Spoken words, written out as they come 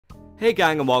Hey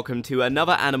gang, and welcome to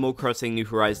another Animal Crossing New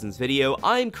Horizons video.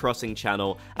 I'm Crossing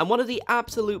Channel, and one of the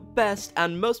absolute best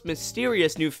and most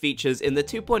mysterious new features in the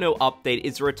 2.0 update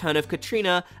is the return of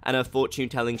Katrina and her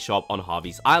fortune-telling shop on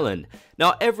Harvey's Island.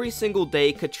 Now, every single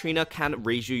day, Katrina can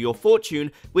raise you your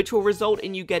fortune, which will result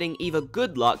in you getting either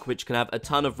good luck, which can have a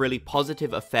ton of really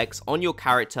positive effects on your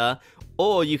character,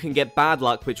 or you can get bad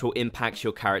luck, which will impact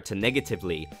your character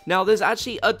negatively. Now, there's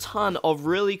actually a ton of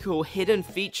really cool hidden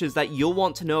features that you'll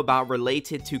want to know about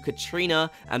related to Katrina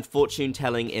and fortune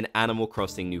telling in Animal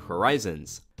Crossing New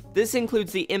Horizons. This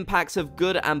includes the impacts of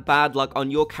good and bad luck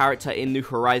on your character in New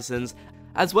Horizons,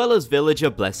 as well as villager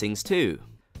blessings too.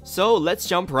 So let's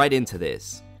jump right into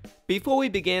this. Before we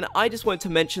begin, I just want to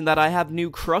mention that I have new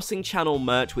Crossing Channel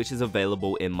merch which is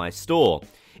available in my store.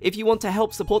 If you want to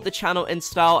help support the channel in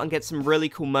style and get some really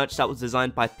cool merch that was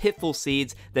designed by Pitfall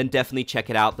Seeds, then definitely check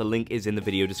it out, the link is in the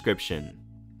video description.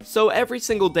 So every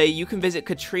single day you can visit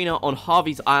Katrina on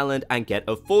Harvey's Island and get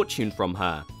a fortune from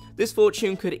her. This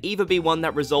fortune could either be one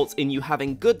that results in you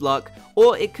having good luck,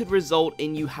 or it could result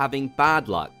in you having bad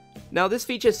luck. Now, this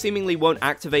feature seemingly won't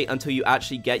activate until you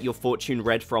actually get your fortune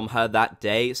read from her that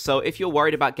day, so if you're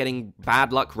worried about getting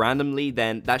bad luck randomly,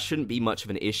 then that shouldn't be much of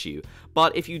an issue.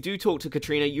 But if you do talk to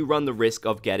Katrina, you run the risk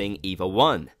of getting either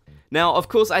one. Now, of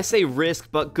course, I say risk,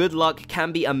 but good luck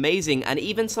can be amazing, and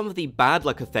even some of the bad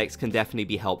luck effects can definitely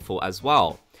be helpful as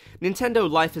well. Nintendo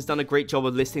Life has done a great job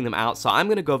of listing them out, so I'm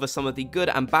going to go over some of the good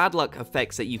and bad luck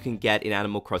effects that you can get in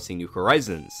Animal Crossing New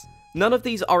Horizons. None of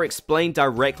these are explained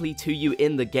directly to you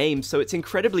in the game, so it's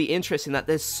incredibly interesting that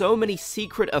there's so many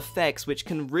secret effects which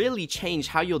can really change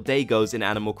how your day goes in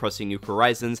Animal Crossing New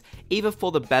Horizons, either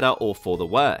for the better or for the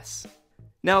worse.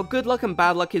 Now, good luck and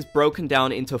bad luck is broken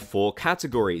down into 4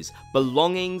 categories: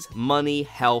 belongings, money,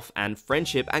 health, and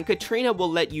friendship, and Katrina will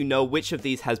let you know which of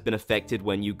these has been affected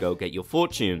when you go get your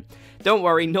fortune. Don't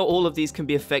worry, not all of these can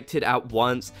be affected at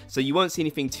once, so you won't see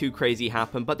anything too crazy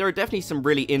happen, but there are definitely some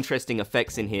really interesting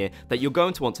effects in here that you're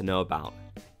going to want to know about.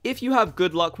 If you have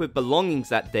good luck with belongings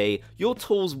that day, your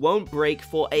tools won't break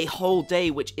for a whole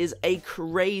day, which is a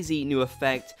crazy new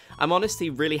effect. I'm honestly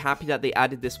really happy that they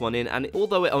added this one in, and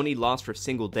although it only lasts for a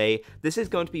single day, this is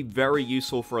going to be very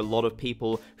useful for a lot of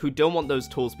people who don't want those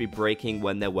tools to be breaking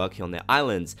when they're working on their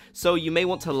islands. So you may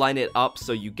want to line it up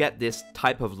so you get this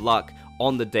type of luck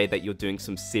on the day that you're doing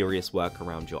some serious work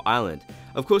around your island.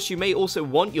 Of course, you may also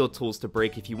want your tools to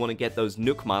break if you want to get those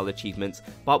Nook Mile achievements,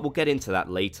 but we'll get into that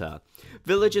later.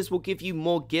 Villagers will give you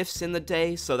more gifts in the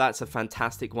day, so that's a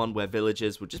fantastic one where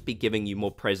villagers will just be giving you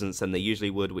more presents than they usually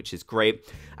would, which is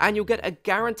great. And you'll get a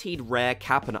guaranteed rare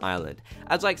Cap'n Island.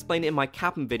 As I explained in my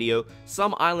Cap'n video,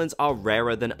 some islands are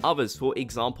rarer than others, for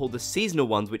example the seasonal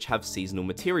ones which have seasonal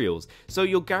materials. So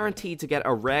you're guaranteed to get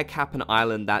a rare Cap'n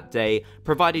Island that day,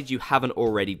 provided you haven't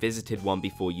already visited one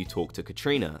before you talk to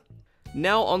Katrina.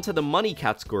 Now onto the money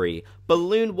category.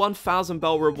 Balloon 1000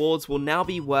 bell rewards will now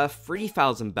be worth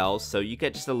 3000 bells, so you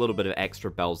get just a little bit of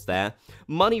extra bells there.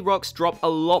 Money rocks drop a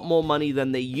lot more money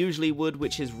than they usually would,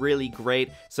 which is really great.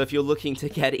 So if you're looking to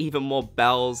get even more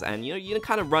bells and you're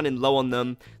kind of running low on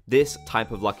them, this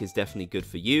type of luck is definitely good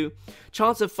for you.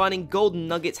 Chance of finding golden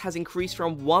nuggets has increased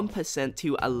from 1%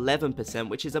 to 11%,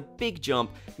 which is a big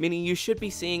jump, meaning you should be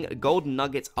seeing golden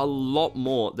nuggets a lot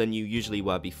more than you usually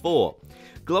were before.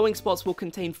 Glowing spots will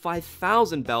contain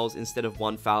 5000 bells instead of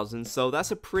 1000, so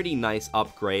that's a pretty nice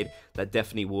upgrade that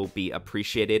definitely will be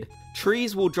appreciated.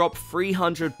 Trees will drop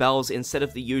 300 bells instead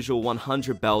of the usual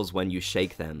 100 bells when you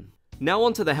shake them. Now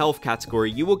onto the health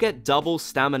category, you will get double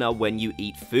stamina when you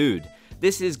eat food.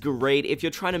 This is great if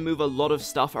you're trying to move a lot of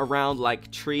stuff around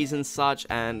like trees and such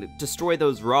and destroy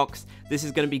those rocks. This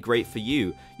is going to be great for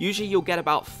you. Usually you'll get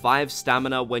about 5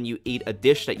 stamina when you eat a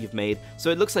dish that you've made,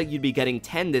 so it looks like you'd be getting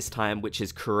 10 this time, which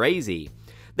is crazy.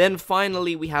 Then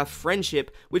finally we have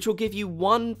friendship, which will give you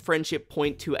 1 friendship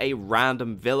point to a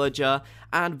random villager,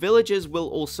 and villagers will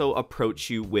also approach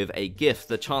you with a gift.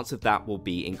 The chance of that will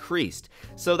be increased.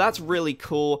 So that's really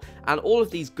cool, and all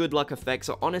of these good luck effects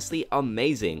are honestly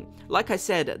amazing. Like I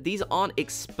said, these aren't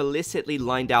explicitly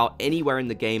lined out anywhere in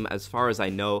the game as far as I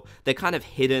know. They're kind of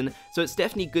hidden, so it's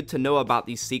definitely good to know about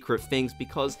these secret things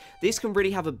because this can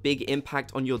really have a big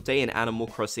impact on your day in Animal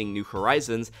Crossing New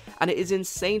Horizons, and it is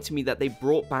insane to me that they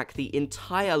brought back the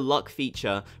entire luck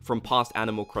feature from past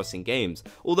Animal Crossing games.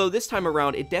 Although this time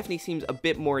around it definitely seems a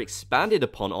bit more expanded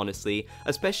upon, honestly,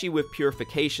 especially with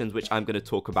purifications, which I'm going to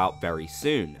talk about very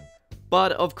soon.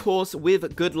 But of course,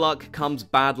 with good luck comes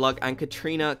bad luck, and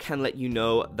Katrina can let you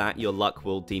know that your luck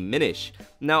will diminish.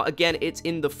 Now again, it's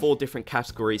in the 4 different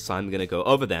categories, so I'm going to go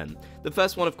over them. The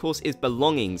first one of course is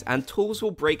belongings, and tools will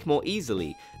break more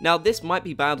easily. Now this might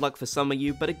be bad luck for some of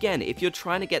you, but again, if you're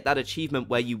trying to get that achievement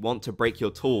where you want to break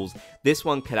your tools, this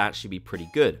one could actually be pretty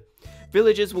good.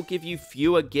 Villagers will give you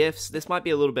fewer gifts. This might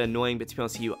be a little bit annoying, but to be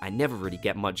honest with you, I never really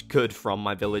get much good from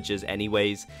my villagers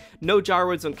anyways. No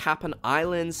gyroids on Kapan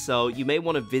Islands, so you may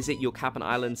want to visit your Kapan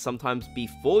Islands sometimes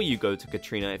before you go to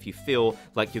Katrina if you feel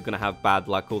like you're going to have bad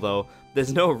luck, although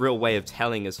there's no real way of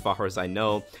telling as far as I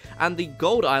know. And the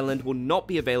Gold Island will not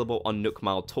be available on Nook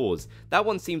Mile tours. That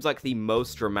one seems like the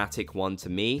most dramatic one to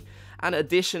me. And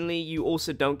additionally, you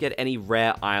also don't get any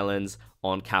rare islands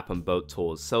on Kapan boat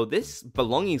tours. So this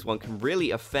belongings one can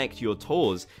really affect your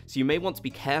tours, so you may want to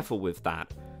be careful with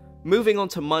that. Moving on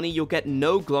to money, you'll get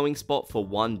no glowing spot for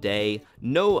 1 day,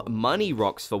 no money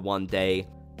rocks for 1 day,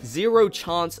 0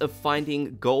 chance of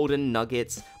finding golden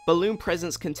nuggets, balloon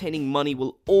presents containing money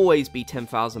will always be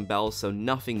 10,000 bells, so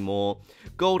nothing more.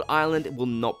 Gold Island will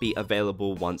not be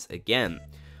available once again.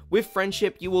 With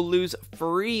friendship, you will lose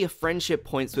 3 friendship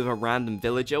points with a random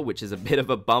villager, which is a bit of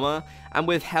a bummer. And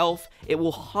with health, it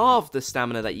will halve the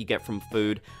stamina that you get from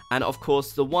food. And of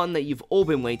course, the one that you've all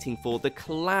been waiting for, the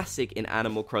classic in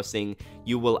Animal Crossing,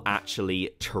 you will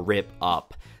actually trip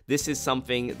up. This is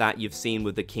something that you've seen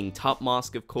with the King Tut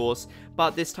mask, of course,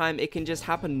 but this time it can just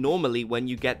happen normally when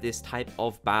you get this type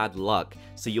of bad luck.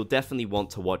 So you'll definitely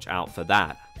want to watch out for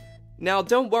that. Now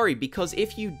don't worry, because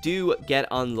if you do get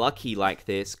unlucky like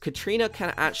this, Katrina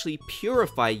can actually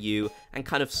purify you and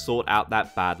kind of sort out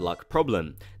that bad luck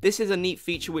problem. This is a neat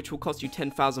feature which will cost you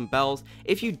 10,000 bells.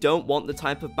 If you don't want the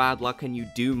type of bad luck and you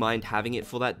do mind having it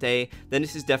for that day, then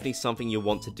this is definitely something you'll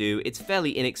want to do. It's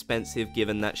fairly inexpensive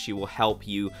given that she will help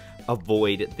you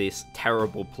avoid this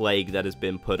terrible plague that has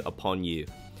been put upon you.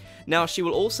 Now, she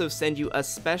will also send you a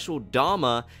special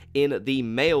Dharma in the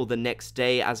mail the next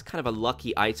day as kind of a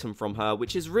lucky item from her,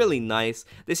 which is really nice.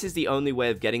 This is the only way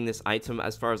of getting this item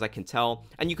as far as I can tell,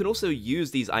 and you can also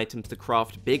use these items to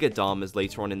craft bigger Dharmas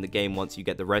later on in the game once you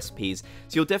get the recipes,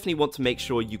 so you'll definitely want to make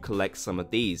sure you collect some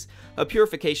of these. Her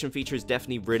purification feature is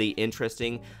definitely really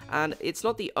interesting, and it's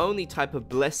not the only type of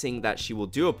blessing that she will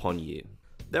do upon you.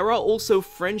 There are also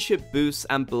friendship boosts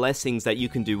and blessings that you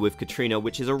can do with Katrina,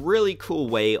 which is a really cool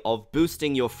way of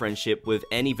boosting your friendship with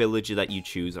any villager that you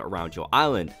choose around your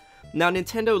island. Now,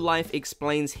 Nintendo Life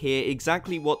explains here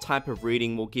exactly what type of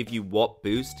reading will give you what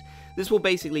boost. This will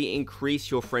basically increase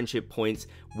your friendship points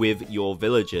with your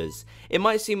villagers. It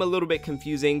might seem a little bit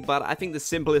confusing, but I think the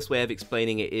simplest way of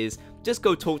explaining it is just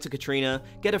go talk to Katrina,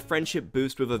 get a friendship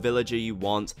boost with a villager you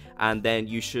want, and then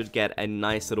you should get a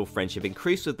nice little friendship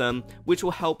increase with them, which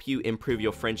will help you improve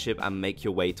your friendship and make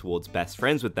your way towards best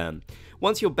friends with them.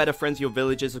 Once you're better friends with your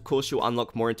villagers, of course you'll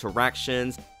unlock more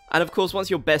interactions. And of course, once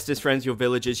you're bestest friends with your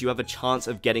villagers, you have a chance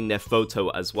of getting their photo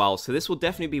as well, so this will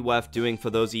definitely be worth doing for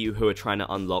those of you who are trying to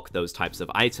unlock those types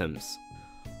of items.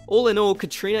 All in all,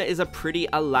 Katrina is a pretty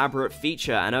elaborate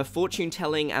feature, and her fortune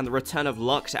telling and the return of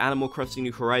luck to Animal Crossing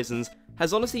New Horizons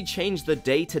has honestly changed the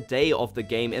day-to-day of the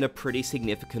game in a pretty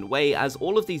significant way, as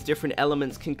all of these different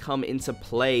elements can come into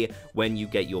play when you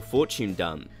get your fortune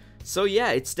done. So yeah,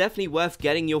 it's definitely worth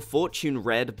getting your fortune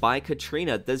read by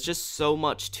Katrina. There's just so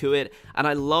much to it, and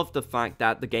I love the fact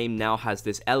that the game now has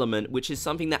this element, which is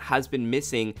something that has been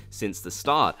missing since the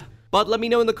start. But let me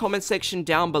know in the comment section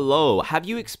down below, have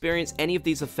you experienced any of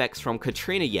these effects from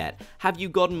Katrina yet? Have you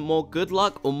gotten more good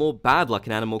luck or more bad luck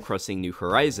in Animal Crossing New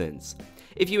Horizons?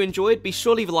 If you enjoyed, be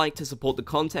sure to leave a like to support the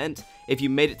content. If you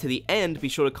made it to the end, be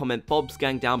sure to comment Bob's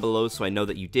Gang down below so I know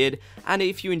that you did. And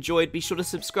if you enjoyed, be sure to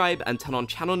subscribe and turn on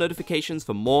channel notifications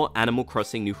for more Animal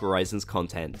Crossing New Horizons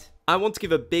content. I want to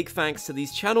give a big thanks to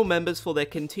these channel members for their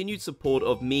continued support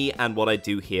of me and what I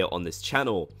do here on this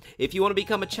channel. If you want to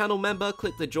become a channel member,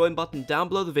 click the join button down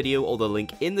below the video or the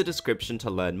link in the description to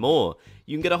learn more.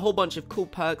 You can get a whole bunch of cool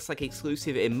perks like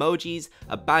exclusive emojis,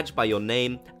 a badge by your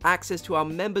name, access to our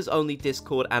members only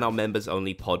Discord and our members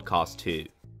only podcast too.